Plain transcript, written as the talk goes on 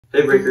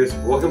Hey Breakers,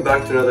 welcome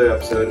back to another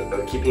episode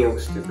of Keeping Up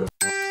with Stuco.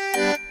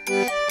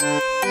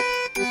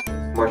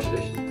 March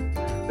edition.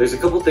 There's a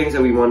couple things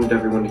that we wanted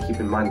everyone to keep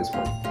in mind this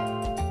month.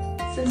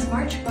 Since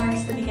March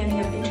marks the beginning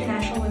of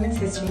International Women's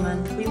History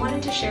Month, we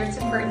wanted to share its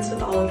importance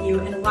with all of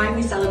you and why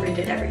we celebrate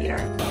it every year.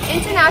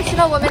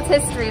 International Women's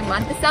History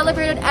Month is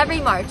celebrated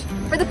every March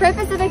for the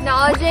purpose of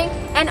acknowledging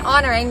and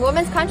honoring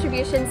women's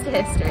contributions to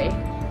history.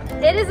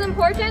 It is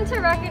important to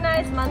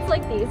recognize months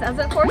like these as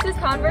it forces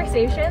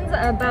conversations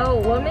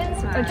about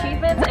women's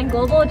achievements and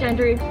global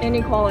gender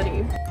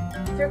inequality.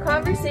 Through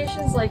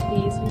conversations like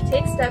these, we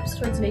take steps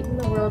towards making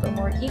the world a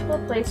more equal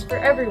place for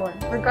everyone,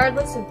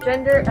 regardless of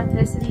gender,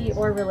 ethnicity,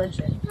 or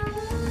religion.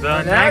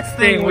 The next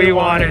thing we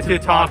wanted to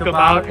talk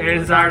about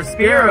is our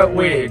Spirit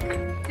Week.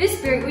 This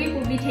Spirit Week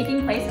will be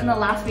taking place on the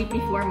last week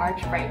before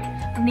March break,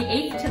 from the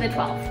 8th to the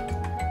 12th.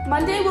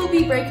 Monday will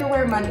be Breaker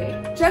Wear Monday.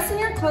 Dress in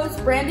your clothes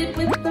branded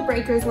with the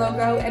Breakers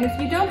logo, and if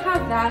you don't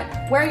have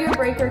that, wear your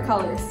Breaker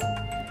colors.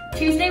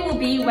 Tuesday will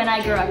be When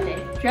I Grow Up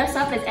Day. Dress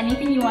up as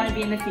anything you want to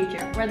be in the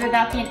future. Whether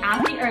that be an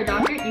athlete or a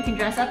doctor, you can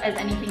dress up as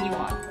anything you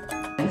want.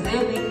 Wednesday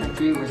will be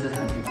Country versus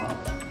Country Club.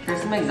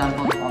 Here's some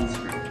examples on the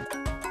screen.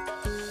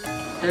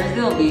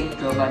 Thursday will be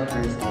Throwback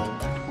Thursday.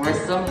 Wear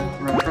some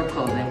retro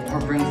clothing or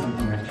bring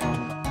something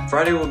retro.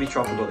 Friday will be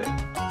Tropical Day.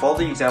 Follow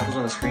the examples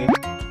on the screen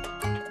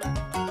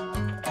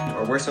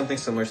or wear something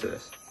similar to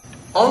this.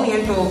 All the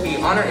info will be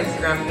on our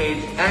Instagram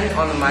page and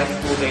on the My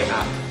School Day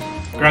app.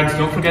 Grads,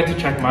 don't forget to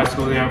check My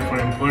School Day app for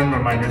important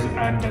reminders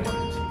and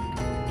deadlines.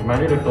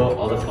 Reminder to fill out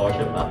all the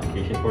scholarship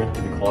application forms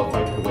to be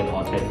qualified to win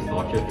on-site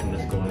scholarship from the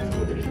school and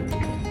school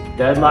district.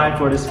 Deadline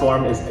for this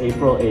form is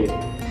April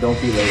 8th.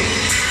 Don't be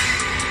late.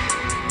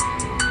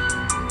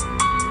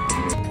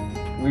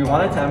 We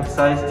wanted to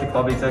emphasize to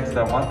club execs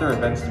that want their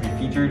events to be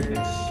featured in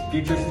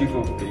future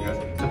Stuco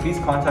videos, so please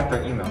contact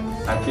our email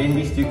at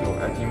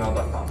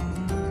jnbstuco@gmail.com.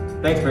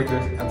 Thanks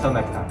Breakers, until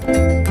next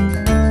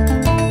time.